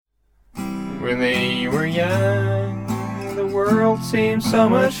When they were young, the world seemed so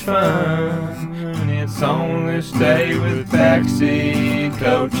much fun. It's on this day with backseat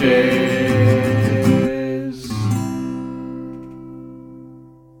coaches.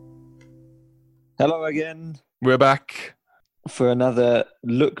 Hello again We're back. for another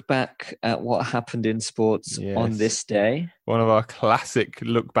look back at what happened in sports on Yes. this day. One of our classic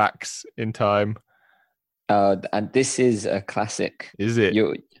look backs in time. And this is a classic. Is it?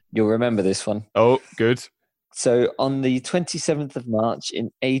 You'll remember this one. Oh, good. So on the 27th of March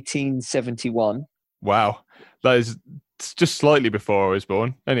in 1871, Wow. That is just slightly before I was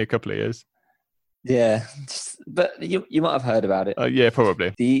born. Only a couple of years. but you might have heard about it. Yeah,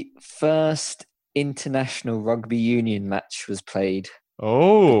 probably. The first international rugby union match was played,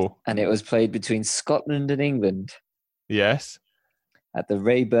 Oh, and it was played between Scotland and England yes. at the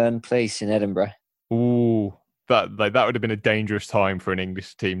Rayburn Place in Edinburgh. Ooh, that would have been a dangerous time for an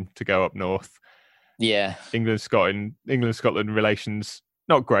English team to go up north. Yeah. England-Scotland relations,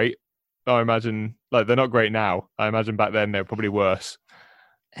 not great. I imagine, they're not great now. I imagine back then they were probably worse.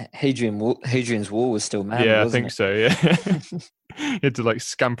 Hadrian's Wall was still manned, Yeah, I wasn't think so, yeah. You had to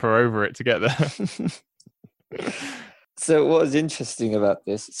scamper over it to get there. So what was interesting about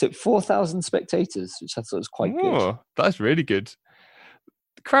this? So 4,000 spectators, which I thought was quite good. Oh, that's really good.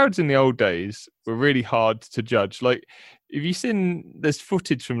 The crowds in the old days were really hard to judge. Have you seen, there's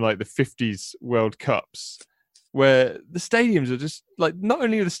footage from the 50s World Cups where the stadiums are just not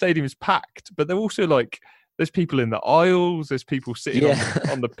only are the stadiums packed, but they're also there's people in the aisles, there's people sitting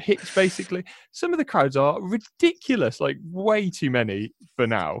on the pitch, basically. Some of the crowds are ridiculous, way too many for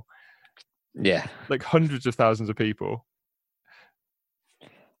now. Yeah. Hundreds of thousands of people.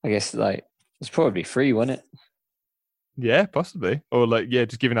 I guess it's probably free, wasn't it? Yeah, possibly. Or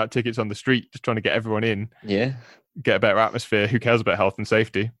just giving out tickets on the street, just trying to get everyone in. Yeah. Get a better atmosphere. Who cares about health and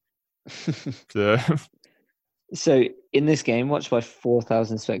safety? So in this game, watched by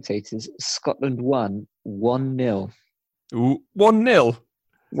 4,000 spectators, Scotland won 1-0. Ooh, 1-0?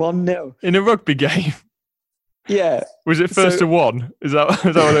 1-0. In a rugby game? Yeah. Was it first to one? Is that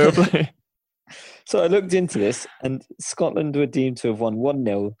what they were playing? So I looked into this, and Scotland were deemed to have won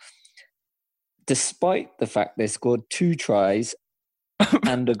 1-0, despite the fact they scored 2 tries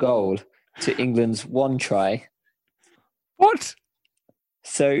and a goal to England's 1 try. What?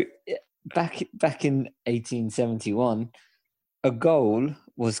 So back in 1871, a goal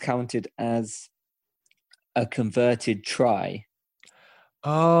was counted as a converted try.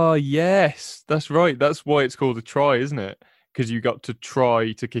 Oh, yes. That's right. That's why it's called a try, isn't it? Because you got to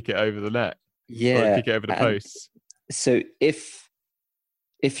try to kick it over the net. Yeah. Or kick it over the posts. So if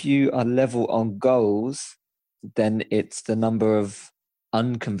you are level on goals, then it's the number of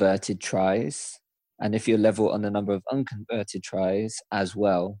unconverted tries. And if you're level on the number of unconverted tries as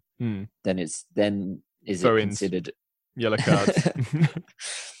well, then is it considered yellow cards?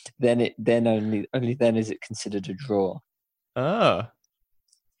 then only then is it considered a draw. Ah.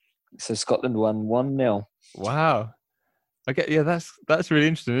 So Scotland won 1-0. Wow. Okay, yeah, that's really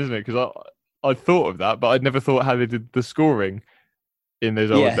interesting, isn't it? Because I thought of that, but I'd never thought how they did the scoring in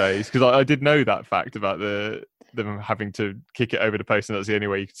those old days. Because I did know that fact about them having to kick it over the post, and that's the only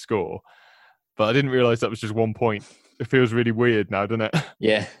way you could score. But I didn't realise that was just 1 point. It feels really weird now, doesn't it?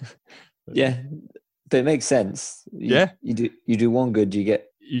 Yeah. Yeah. But it makes sense. You do one good, you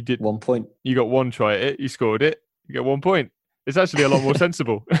did 1 point. You got 1 try at it, you scored it, you get 1 point. It's actually a lot more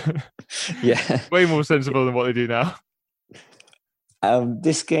sensible. Yeah. Way more sensible than what they do now.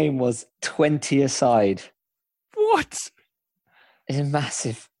 This game was 20-a-side. What? It's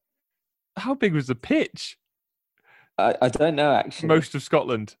massive. How big was the pitch? I don't know, actually. Most of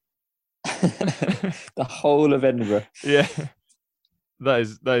Scotland. The whole of Edinburgh. Yeah. That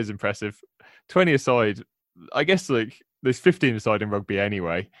is impressive. 20-a-side. I guess there's 15-a-side in rugby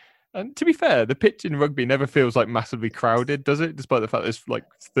anyway. And to be fair, the pitch in rugby never feels massively crowded, does it? Despite the fact there's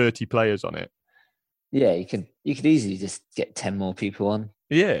 30 players on it. Yeah, you could easily just get 10 more people on.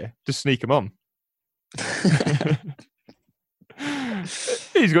 Yeah, just sneak them on.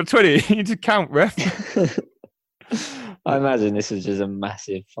 He's got 20. You need to count, ref. I imagine this was just a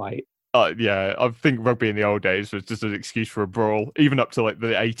massive fight. Yeah, I think rugby in the old days was just an excuse for a brawl. Even up to the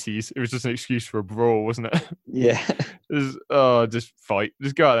 80s, it was just an excuse for a brawl, wasn't it? Yeah. Just fight.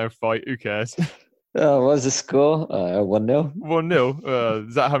 Just go out there and fight. Who cares? Oh, what was the score? 1-0. 1-0.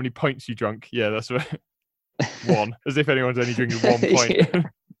 Is that how many pints you drunk? Yeah, that's right. 1. As if anyone's only drinking 1 pint.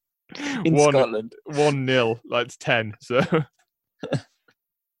 In Scotland. 1-0. It's 10. So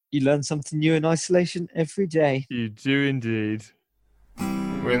you learn something new in isolation every day. You do indeed.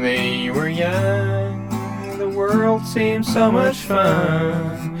 When they were young, the world seemed so much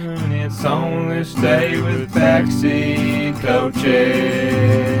fun. It's Let's only stay with backseat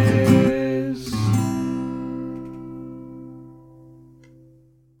coaches.